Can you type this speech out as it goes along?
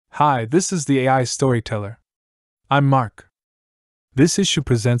Hi, this is the AI Storyteller. I'm Mark. This issue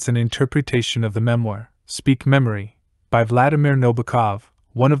presents an interpretation of the memoir, Speak Memory, by Vladimir Nabokov,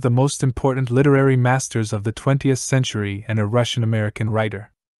 one of the most important literary masters of the 20th century and a Russian-American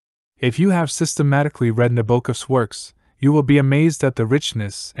writer. If you have systematically read Nabokov's works, you will be amazed at the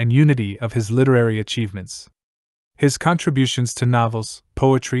richness and unity of his literary achievements. His contributions to novels,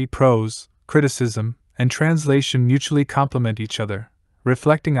 poetry, prose, criticism, and translation mutually complement each other,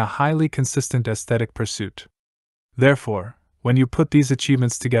 reflecting a highly consistent aesthetic pursuit. Therefore, when you put these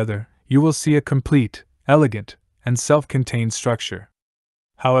achievements together, you will see a complete, elegant, and self-contained structure.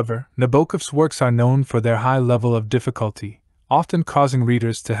 However, Nabokov's works are known for their high level of difficulty, often causing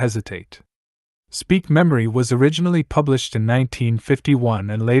readers to hesitate. Speak Memory was originally published in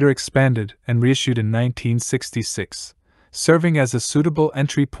 1951 and later expanded and reissued in 1966, serving as a suitable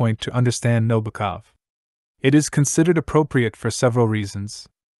entry point to understand Nabokov. It is considered appropriate for several reasons.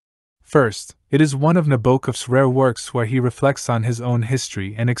 First, it is one of Nabokov's rare works where he reflects on his own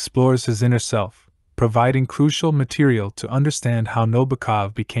history and explores his inner self, providing crucial material to understand how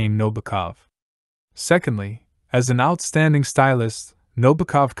Nabokov became Nabokov. Secondly, as an outstanding stylist,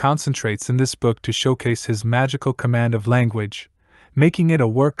 Nabokov concentrates in this book to showcase his magical command of language, making it a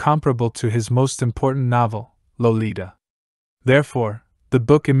work comparable to his most important novel, Lolita. Therefore, the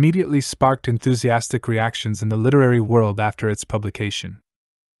book immediately sparked enthusiastic reactions in the literary world after its publication.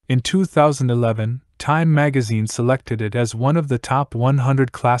 In 2011, Time magazine selected it as one of the top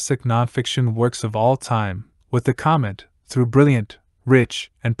 100 classic nonfiction works of all time, with the comment, "Through brilliant,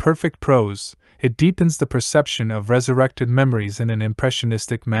 rich, and perfect prose, it deepens the perception of resurrected memories in an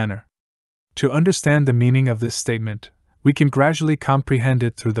impressionistic manner." To understand the meaning of this statement, we can gradually comprehend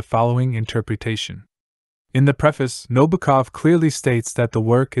it through the following interpretation. In the preface, Nabokov clearly states that the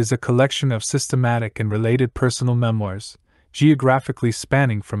work is a collection of systematic and related personal memoirs, geographically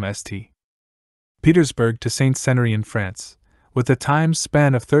spanning from St. Petersburg to Saint-Senery in France, with a time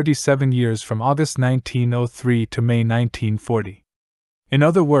span of 37 years from August 1903 to May 1940. In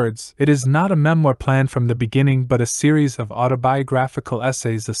other words, it is not a memoir planned from the beginning but a series of autobiographical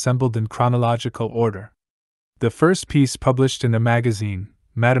essays assembled in chronological order. The first piece published in the magazine,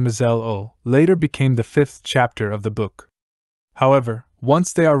 Mademoiselle O, later became the fifth chapter of the book. However,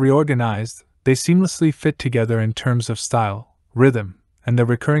 once they are reorganized, they seamlessly fit together in terms of style, rhythm, and the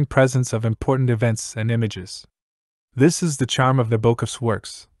recurring presence of important events and images. This is the charm of Nabokov's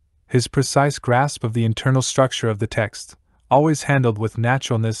works, his precise grasp of the internal structure of the text, always handled with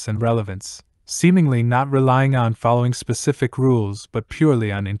naturalness and relevance, seemingly not relying on following specific rules but purely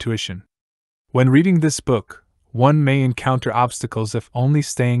on intuition. When reading this book, one may encounter obstacles if only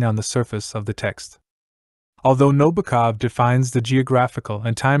staying on the surface of the text. Although Nabokov defines the geographical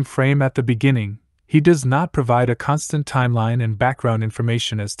and time frame at the beginning, he does not provide a constant timeline and background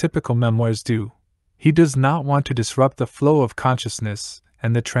information as typical memoirs do. He does not want to disrupt the flow of consciousness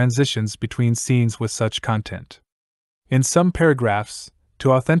and the transitions between scenes with such content. In some paragraphs,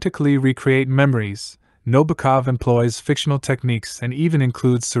 to authentically recreate memories, Nabokov employs fictional techniques and even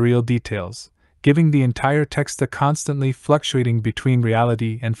includes surreal details, giving the entire text a constantly fluctuating between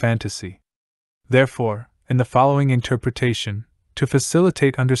reality and fantasy. Therefore, in the following interpretation, to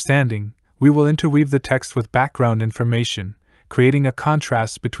facilitate understanding, we will interweave the text with background information, creating a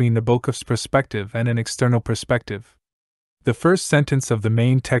contrast between Nabokov's perspective and an external perspective. The first sentence of the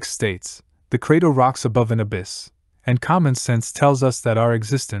main text states, "The cradle rocks above an abyss," and common sense tells us that our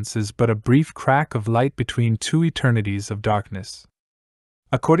existence is but a brief crack of light between two eternities of darkness.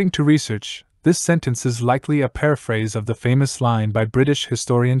 According to research, this sentence is likely a paraphrase of the famous line by British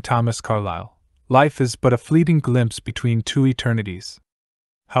historian Thomas Carlyle, "Life is but a fleeting glimpse between two eternities."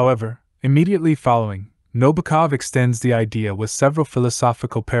 However, immediately following, Nabokov extends the idea with several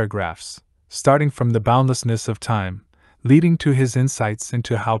philosophical paragraphs, starting from the boundlessness of time, leading to his insights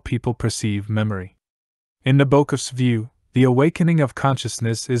into how people perceive memory. In Nabokov's view, the awakening of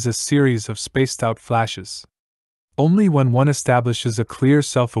consciousness is a series of spaced-out flashes. Only when one establishes a clear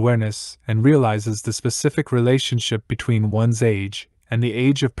self-awareness and realizes the specific relationship between one's age and the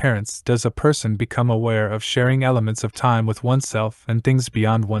age of parents does a person become aware of sharing elements of time with oneself and things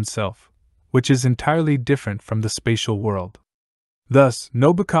beyond oneself, which is entirely different from the spatial world. Thus,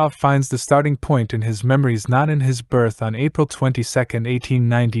 Nabokov finds the starting point in his memories not in his birth on April 22,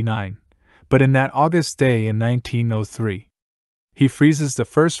 1899, but in that August day in 1903. He freezes the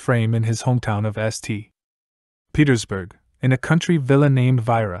first frame in his hometown of St. Petersburg, in a country villa named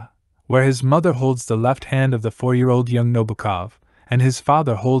Vira, where his mother holds the left hand of the 4-year-old young Nabokov, and his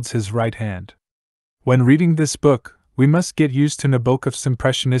father holds his right hand. When reading this book, we must get used to Nabokov's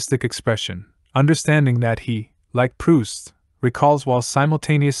impressionistic expression, understanding that he, like Proust, recalls while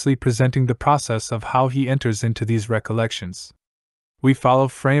simultaneously presenting the process of how he enters into these recollections. We follow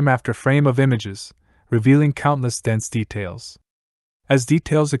frame after frame of images, revealing countless dense details. As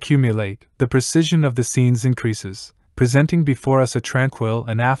details accumulate, the precision of the scenes increases, presenting before us a tranquil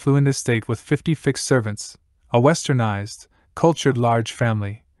and affluent estate with 50 fixed servants, a westernized, cultured large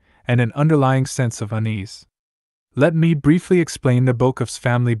family, and an underlying sense of unease. Let me briefly explain Nabokov's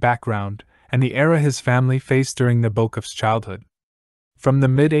family background and the era his family faced during Nabokov's childhood. From the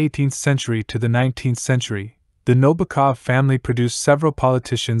mid-18th century to the 19th century, the Nabokov family produced several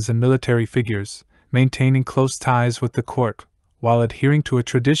politicians and military figures, maintaining close ties with the court, while adhering to a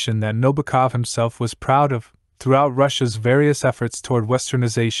tradition that Nabokov himself was proud of. Throughout Russia's various efforts toward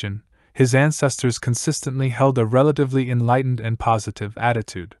westernization, his ancestors consistently held a relatively enlightened and positive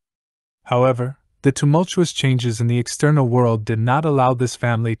attitude. However, the tumultuous changes in the external world did not allow this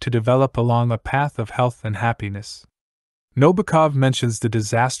family to develop along a path of health and happiness. Nabokov mentions the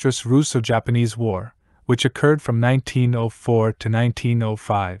disastrous Russo-Japanese War, which occurred from 1904 to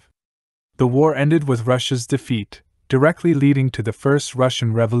 1905. The war ended with Russia's defeat, directly leading to the First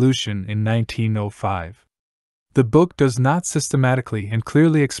Russian Revolution in 1905. The book does not systematically and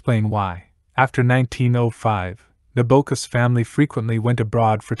clearly explain why, after 1905, Nabokov's family frequently went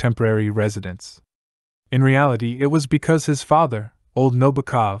abroad for temporary residence. In reality, it was because his father, old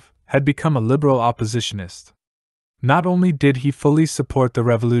Nabokov, had become a liberal oppositionist. Not only did he fully support the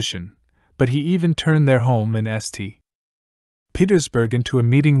revolution, but he even turned their home in St. Petersburg into a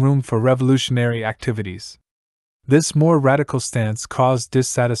meeting room for revolutionary activities. This more radical stance caused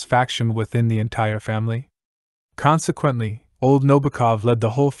dissatisfaction within the entire family. Consequently, old Nabokov led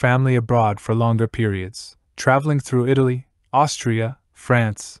the whole family abroad for longer periods, traveling through Italy, Austria,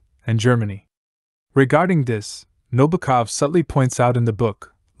 France, and Germany. Regarding this, Nabokov subtly points out in the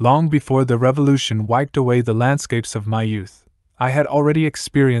book, long before the revolution wiped away the landscapes of my youth, I had already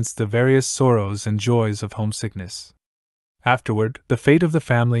experienced the various sorrows and joys of homesickness. Afterward, the fate of the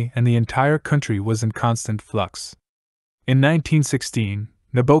family and the entire country was in constant flux. In 1916,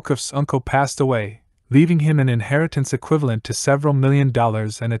 Nabokov's uncle passed away, leaving him an inheritance equivalent to several $1 million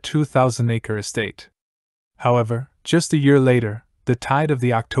and a 2,000-acre estate. However, just a year later, the tide of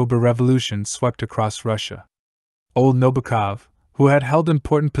the October Revolution swept across Russia. Old Nabokov, who had held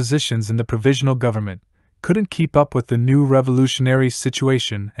important positions in the provisional government, couldn't keep up with the new revolutionary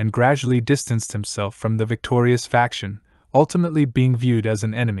situation and gradually distanced himself from the victorious faction, ultimately being viewed as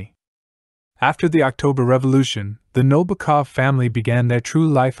an enemy. After the October Revolution, the Nabokov family began their true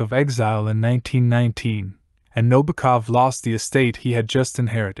life of exile in 1919, and Nabokov lost the estate he had just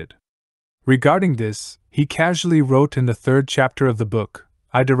inherited. Regarding this, he casually wrote in the third chapter of the book,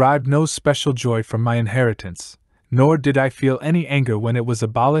 I derived no special joy from my inheritance, nor did I feel any anger when it was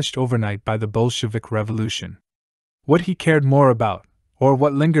abolished overnight by the Bolshevik Revolution. What he cared more about, or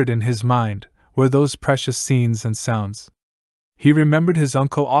what lingered in his mind, were those precious scenes and sounds. He remembered his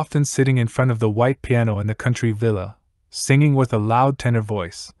uncle often sitting in front of the white piano in the country villa, singing with a loud tenor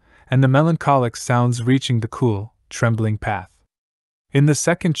voice, and the melancholic sounds reaching the cool, trembling path. In the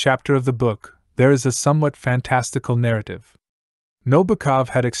second chapter of the book, there is a somewhat fantastical narrative. Nabokov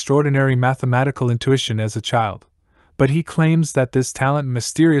had extraordinary mathematical intuition as a child, but he claims that this talent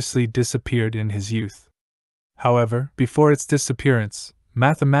mysteriously disappeared in his youth. However, before its disappearance,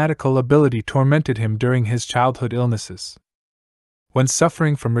 mathematical ability tormented him during his childhood illnesses. When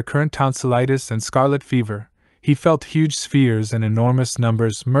suffering from recurrent tonsillitis and scarlet fever, he felt huge spheres and enormous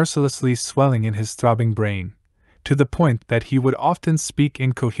numbers mercilessly swelling in his throbbing brain, to the point that he would often speak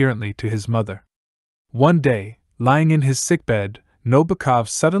incoherently to his mother. One day, lying in his sickbed, Nabokov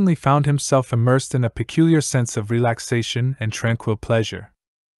suddenly found himself immersed in a peculiar sense of relaxation and tranquil pleasure.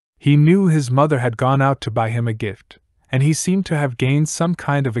 He knew his mother had gone out to buy him a gift, and he seemed to have gained some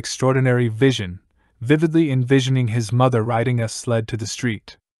kind of extraordinary vision, vividly envisioning his mother riding a sled to the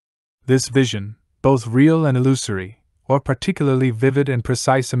street. This vision, both real and illusory, or particularly vivid and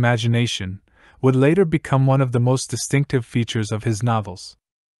precise imagination, would later become one of the most distinctive features of his novels.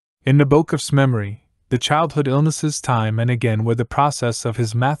 In Nabokov's memory, the childhood illnesses time and again were the process of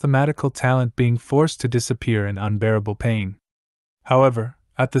his mathematical talent being forced to disappear in unbearable pain. However,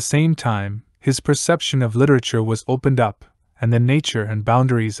 at the same time, his perception of literature was opened up, and the nature and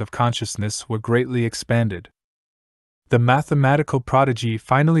boundaries of consciousness were greatly expanded. The mathematical prodigy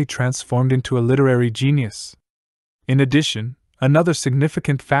finally transformed into a literary genius. In addition, another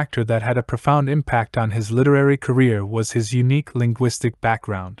significant factor that had a profound impact on his literary career was his unique linguistic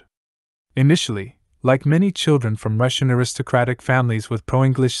background. Initially, like many children from Russian aristocratic families with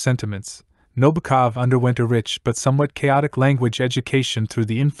pro-English sentiments, Nabokov underwent a rich but somewhat chaotic language education through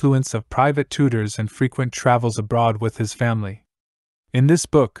the influence of private tutors and frequent travels abroad with his family. In this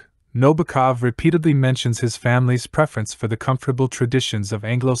book, Nabokov repeatedly mentions his family's preference for the comfortable traditions of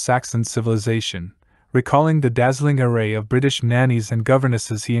Anglo-Saxon civilization, recalling the dazzling array of British nannies and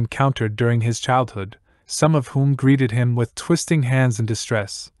governesses he encountered during his childhood, some of whom greeted him with twisting hands in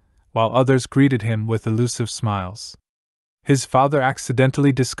distress, while others greeted him with elusive smiles. His father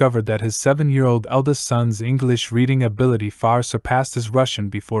accidentally discovered that his 7-year-old eldest son's English reading ability far surpassed his Russian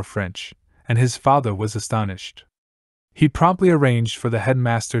before French, and his father was astonished. He promptly arranged for the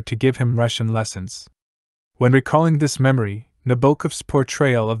headmaster to give him Russian lessons. When recalling this memory, Nabokov's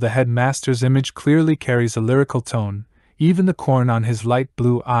portrayal of the headmaster's image clearly carries a lyrical tone. Even the corn on his light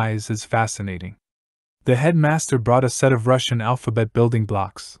blue eyes is fascinating. The headmaster brought a set of Russian alphabet building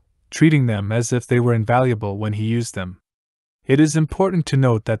blocks, treating them as if they were invaluable when he used them. It is important to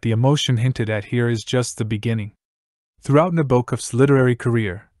note that the emotion hinted at here is just the beginning. Throughout Nabokov's literary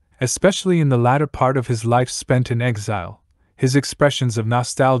career, especially in the latter part of his life spent in exile, his expressions of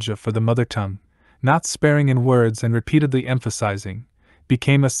nostalgia for the mother tongue, not sparing in words and repeatedly emphasizing,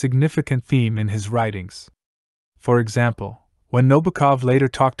 became a significant theme in his writings. For example, when Nabokov later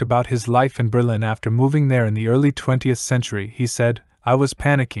talked about his life in Berlin after moving there in the early 20th century, he said, "I was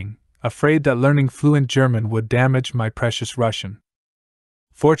panicking, afraid that learning fluent German would damage my precious Russian."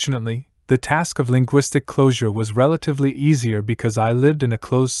 Fortunately, the task of linguistic closure was relatively easier because I lived in a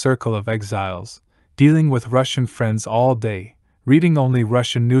closed circle of exiles, dealing with Russian friends all day, reading only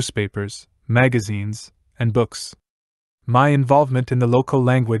Russian newspapers, magazines, and books. My involvement in the local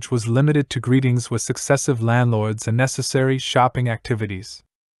language was limited to greetings with successive landlords and necessary shopping activities.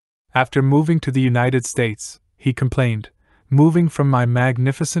 After moving to the United States, he complained, "Moving from my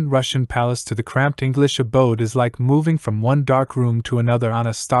magnificent Russian palace to the cramped English abode is like moving from one dark room to another on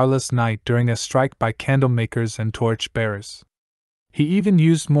a starless night during a strike by candle makers and torch bearers." He even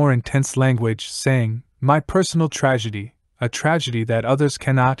used more intense language, saying, "My personal tragedy, a tragedy that others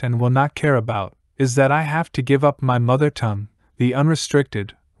cannot and will not care about, is that I have to give up my mother tongue, the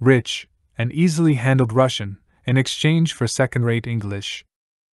unrestricted, rich, and easily handled Russian, in exchange for second-rate English."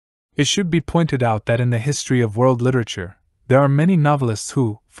 It should be pointed out that in the history of world literature, there are many novelists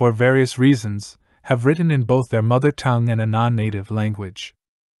who, for various reasons, have written in both their mother tongue and a non-native language.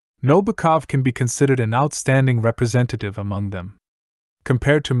 Nabokov can be considered an outstanding representative among them.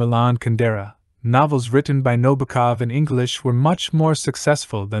 Compared to Milan Kundera, novels written by Nabokov in English were much more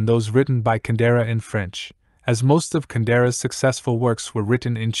successful than those written by Kundera in French, as most of Kundera's successful works were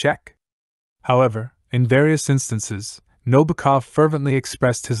written in Czech. However, in various instances, Nabokov fervently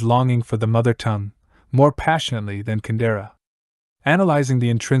expressed his longing for the mother tongue, more passionately than Kundera. Analyzing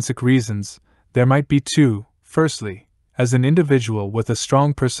the intrinsic reasons, there might be two. Firstly, as an individual with a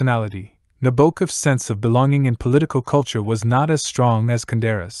strong personality, Nabokov's sense of belonging in political culture was not as strong as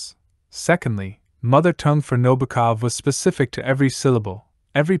Kundera's. Secondly, mother tongue for Nabokov was specific to every syllable,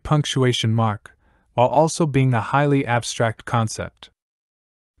 every punctuation mark, while also being a highly abstract concept.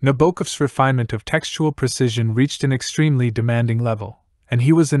 Nabokov's refinement of textual precision reached an extremely demanding level, and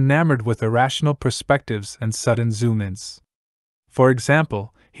he was enamored with irrational perspectives and sudden zoom-ins. For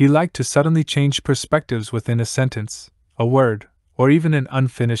example, he liked to suddenly change perspectives within a sentence, a word, or even an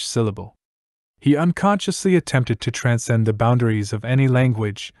unfinished syllable. He unconsciously attempted to transcend the boundaries of any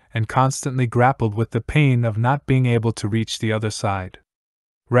language and constantly grappled with the pain of not being able to reach the other side.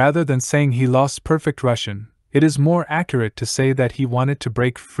 Rather than saying he lost perfect Russian, it is more accurate to say that he wanted to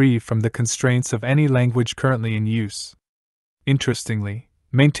break free from the constraints of any language currently in use. Interestingly,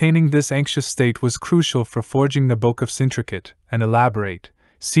 maintaining this anxious state was crucial for forging Nabokov's intricate and elaborate,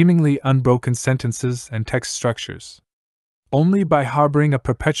 seemingly unbroken sentences and text structures. Only by harboring a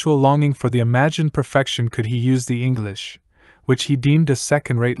perpetual longing for the imagined perfection could he use the English, which he deemed a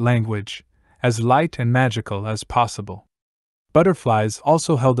second-rate language, as light and magical as possible. Butterflies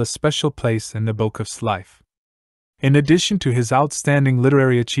also held a special place in Nabokov's life. In addition to his outstanding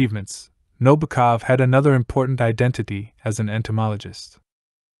literary achievements, Nabokov had another important identity as an entomologist.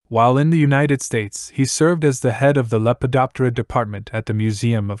 While in the United States, he served as the head of the Lepidoptera department at the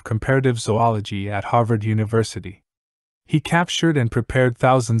Museum of Comparative Zoology at Harvard University. He captured and prepared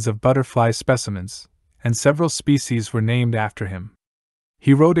thousands of butterfly specimens, and several species were named after him.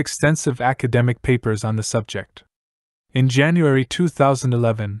 He wrote extensive academic papers on the subject. In January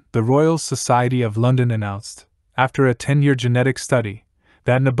 2011, the Royal Society of London announced, after a 10-year genetic study,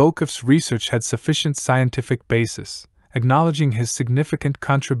 that Nabokov's research had sufficient scientific basis, acknowledging his significant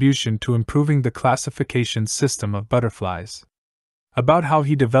contribution to improving the classification system of butterflies. About how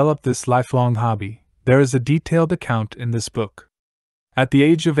he developed this lifelong hobby, there is a detailed account in this book. At the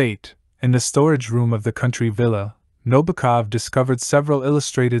age of 8, In the storage room of the country villa, Nabokov discovered several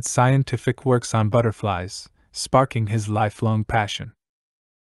illustrated scientific works on butterflies, sparking his lifelong passion.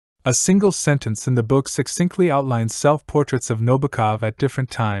 A single sentence in the book succinctly outlines self-portraits of Nabokov at different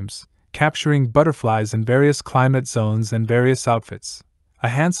times, capturing butterflies in various climate zones and various outfits. A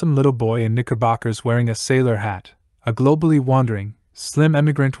handsome little boy in knickerbockers wearing a sailor hat, a globally wandering, slim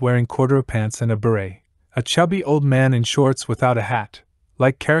emigrant wearing corduroy pants and a beret, a chubby old man in shorts without a hat,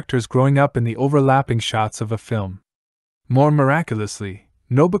 like characters growing up in the overlapping shots of a film. More miraculously,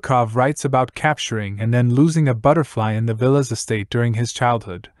 Nabokov writes about capturing and then losing a butterfly in the villa's estate during his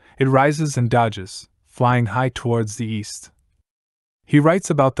childhood. It rises and dodges, flying high towards the east. He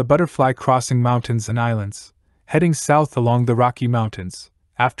writes about the butterfly crossing mountains and islands, heading south along the Rocky Mountains,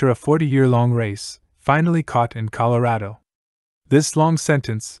 after a 40-year-long race, finally caught in Colorado. This long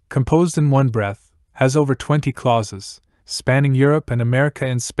sentence, composed in one breath, has over 20 clauses, spanning Europe and America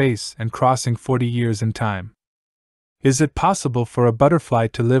in space and crossing 40 years in time. Is it possible for a butterfly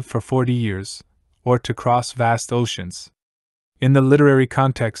to live for 40 years, or to cross vast oceans? In the literary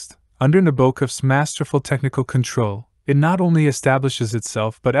context, under Nabokov's masterful technical control, it not only establishes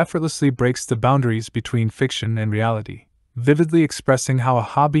itself but effortlessly breaks the boundaries between fiction and reality, vividly expressing how a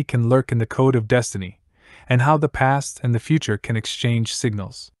hobby can lurk in the code of destiny, and how the past and the future can exchange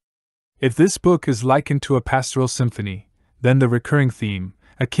signals. If this book is likened to a pastoral symphony, then the recurring theme,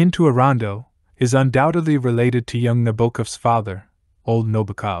 akin to a rondo, is undoubtedly related to young Nabokov's father, old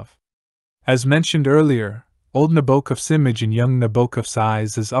Nabokov. As mentioned earlier, old Nabokov's image in young Nabokov's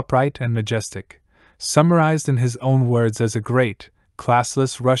eyes is upright and majestic, summarized in his own words as a great,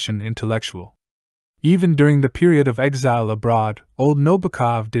 classless Russian intellectual. Even during the period of exile abroad, old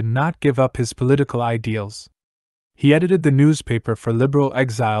Nabokov did not give up his political ideals. He edited the newspaper for liberal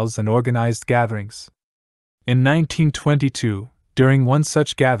exiles and organized gatherings. In 1922, during one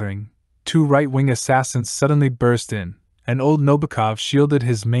such gathering, 2 right-wing assassins suddenly burst in, and old Nabokov shielded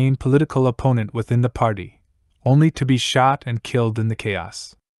his main political opponent within the party, only to be shot and killed in the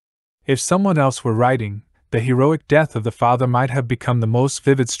chaos. If someone else were writing, the heroic death of the father might have become the most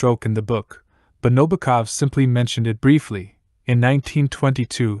vivid stroke in the book, but Nabokov simply mentioned it briefly. In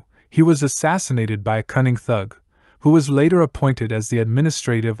 1922, he was assassinated by a cunning thug, who was later appointed as the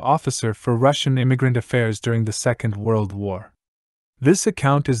administrative officer for Russian immigrant affairs during the Second World War. This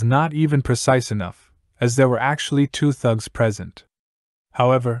account is not even precise enough, as there were actually 2 thugs present.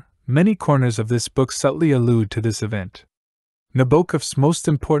 However, many corners of this book subtly allude to this event. Nabokov's most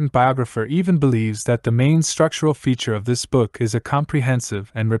important biographer even believes that the main structural feature of this book is a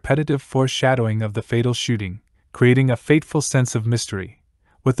comprehensive and repetitive foreshadowing of the fatal shooting, creating a fateful sense of mystery,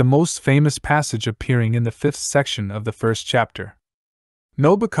 with the most famous passage appearing in the 5th section of the 1st chapter.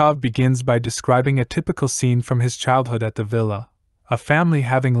 Nabokov begins by describing a typical scene from his childhood at the villa, a family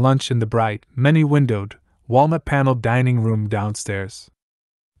having lunch in the bright, many-windowed, walnut-paneled dining room downstairs.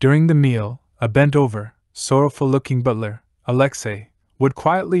 During the meal, a bent-over, sorrowful-looking butler, Alexei, would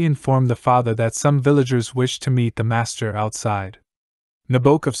quietly inform the father that some villagers wished to meet the master outside.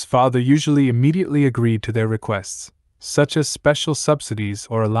 Nabokov's father usually immediately agreed to their requests, such as special subsidies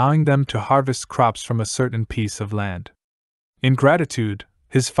or allowing them to harvest crops from a certain piece of land. In gratitude,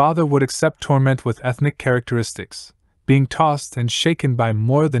 his father would accept torment with ethnic characteristics, being tossed and shaken by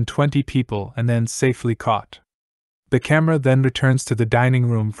more than 20 people and then safely caught. The camera then returns to the dining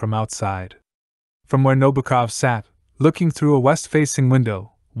room from outside. From where Nabokov sat, looking through a west-facing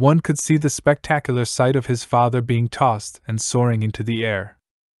window, one could see the spectacular sight of his father being tossed and soaring into the air.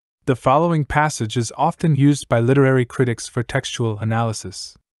 The following passage is often used by literary critics for textual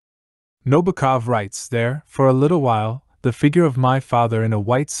analysis. Nabokov writes, "There, for a little while, the figure of my father in a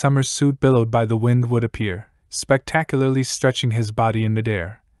white summer suit billowed by the wind would appear, spectacularly stretching his body in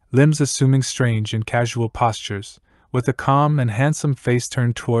midair, limbs assuming strange and casual postures, with a calm and handsome face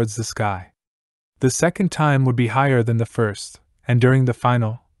turned towards the sky. The second time would be higher than the first, and during the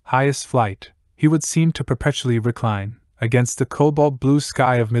final, highest flight, he would seem to perpetually recline against the cobalt blue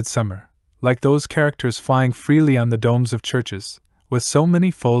sky of midsummer, like those characters flying freely on the domes of churches, with so many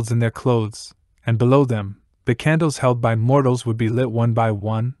folds in their clothes, and below them, the candles held by mortals would be lit one by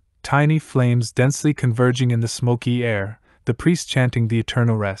one, tiny flames densely converging in the smoky air, the priest chanting the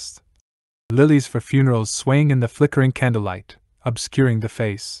eternal rest, lilies for funerals swaying in the flickering candlelight, obscuring the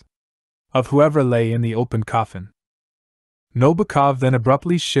face of whoever lay in the open coffin." Nabokov then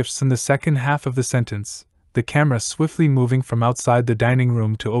abruptly shifts in the second half of the sentence, the camera swiftly moving from outside the dining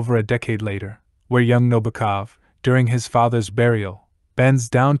room to over a decade later, where young Nabokov, during his father's burial, bends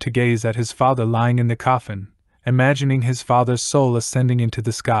down to gaze at his father lying in the coffin, imagining his father's soul ascending into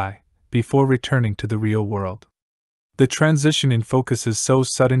the sky, before returning to the real world. The transition in focus is so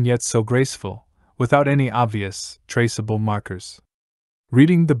sudden yet so graceful, without any obvious, traceable markers.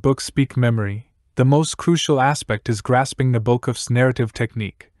 Reading the book Speak Memory, the most crucial aspect is grasping Nabokov's narrative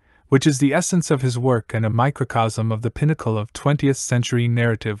technique, which is the essence of his work and a microcosm of the pinnacle of 20th century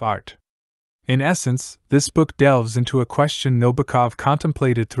narrative art. In essence, this book delves into a question Nabokov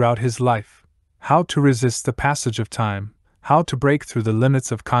contemplated throughout his life: how to resist the passage of time, how to break through the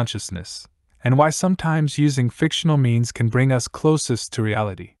limits of consciousness, and why sometimes using fictional means can bring us closest to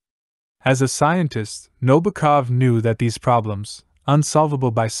reality. As a scientist, Nabokov knew that these problems,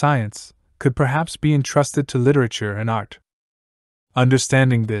 unsolvable by science, could perhaps be entrusted to literature and art.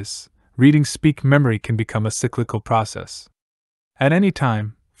 Understanding this, reading Speak Memory can become a cyclical process. At any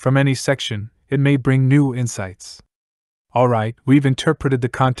time, from any section, it may bring new insights. Alright, we've interpreted the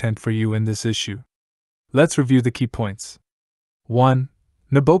content for you in this issue. Let's review the key points. 1.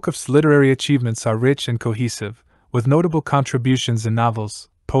 Nabokov's literary achievements are rich and cohesive, with notable contributions in novels,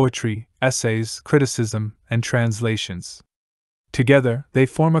 poetry, essays, criticism, and translations. Together, they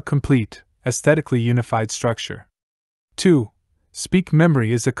form a complete, aesthetically unified structure. 2. Speak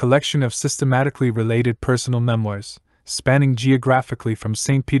Memory is a collection of systematically related personal memoirs, spanning geographically from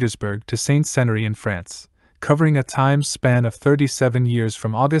St. Petersburg to Saint-Senery in France, covering a time span of 37 years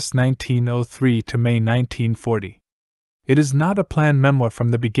from August 1903 to May 1940. It is not a planned memoir from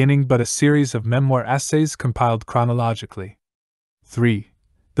the beginning but a series of memoir essays compiled chronologically. 3.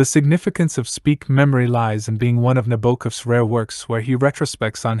 The significance of Speak Memory lies in being one of Nabokov's rare works where he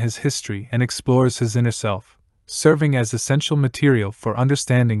retrospects on his history and explores his inner self, serving as essential material for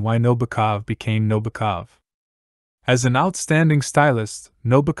understanding why Nabokov became Nabokov. As an outstanding stylist,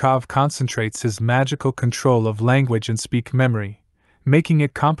 Nabokov concentrates his magical control of language in Speak Memory, making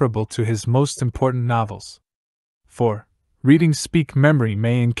it comparable to his most important novels. 4. Reading Speak Memory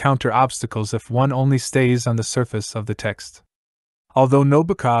may encounter obstacles if one only stays on the surface of the text. Although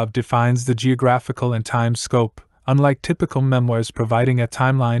Nabokov defines the geographical and time scope, unlike typical memoirs providing a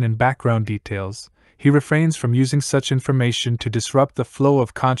timeline and background details, he refrains from using such information to disrupt the flow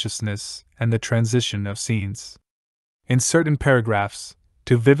of consciousness and the transition of scenes. In certain paragraphs,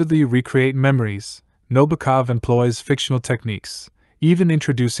 to vividly recreate memories, Nabokov employs fictional techniques, even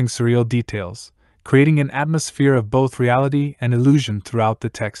introducing surreal details, creating an atmosphere of both reality and illusion throughout the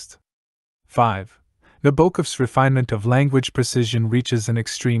text. 5. Nabokov's refinement of language precision reaches an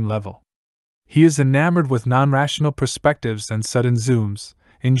extreme level. He is enamored with non-rational perspectives and sudden zooms,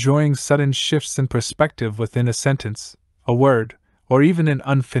 enjoying sudden shifts in perspective within a sentence, a word, or even an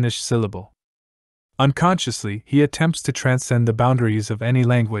unfinished syllable. Unconsciously, he attempts to transcend the boundaries of any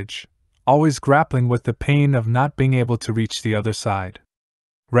language, always grappling with the pain of not being able to reach the other side.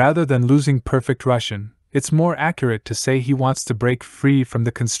 Rather than losing perfect Russian, it's more accurate to say he wants to break free from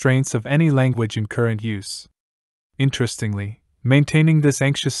the constraints of any language in current use. Interestingly, maintaining this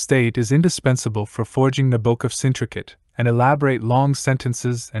anxious state is indispensable for forging Nabokov's intricate and elaborate long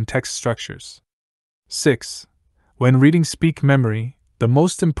sentences and text structures. 6. When reading Speak Memory, the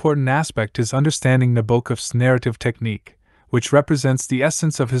most important aspect is understanding Nabokov's narrative technique, which represents the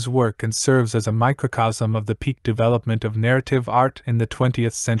essence of his work and serves as a microcosm of the peak development of narrative art in the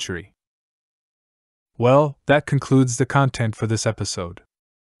 20th century. Well, that concludes the content for this episode.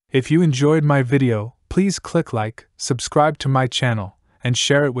 If you enjoyed my video, please click like, subscribe to my channel, and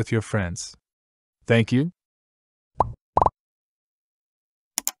share it with your friends. Thank you.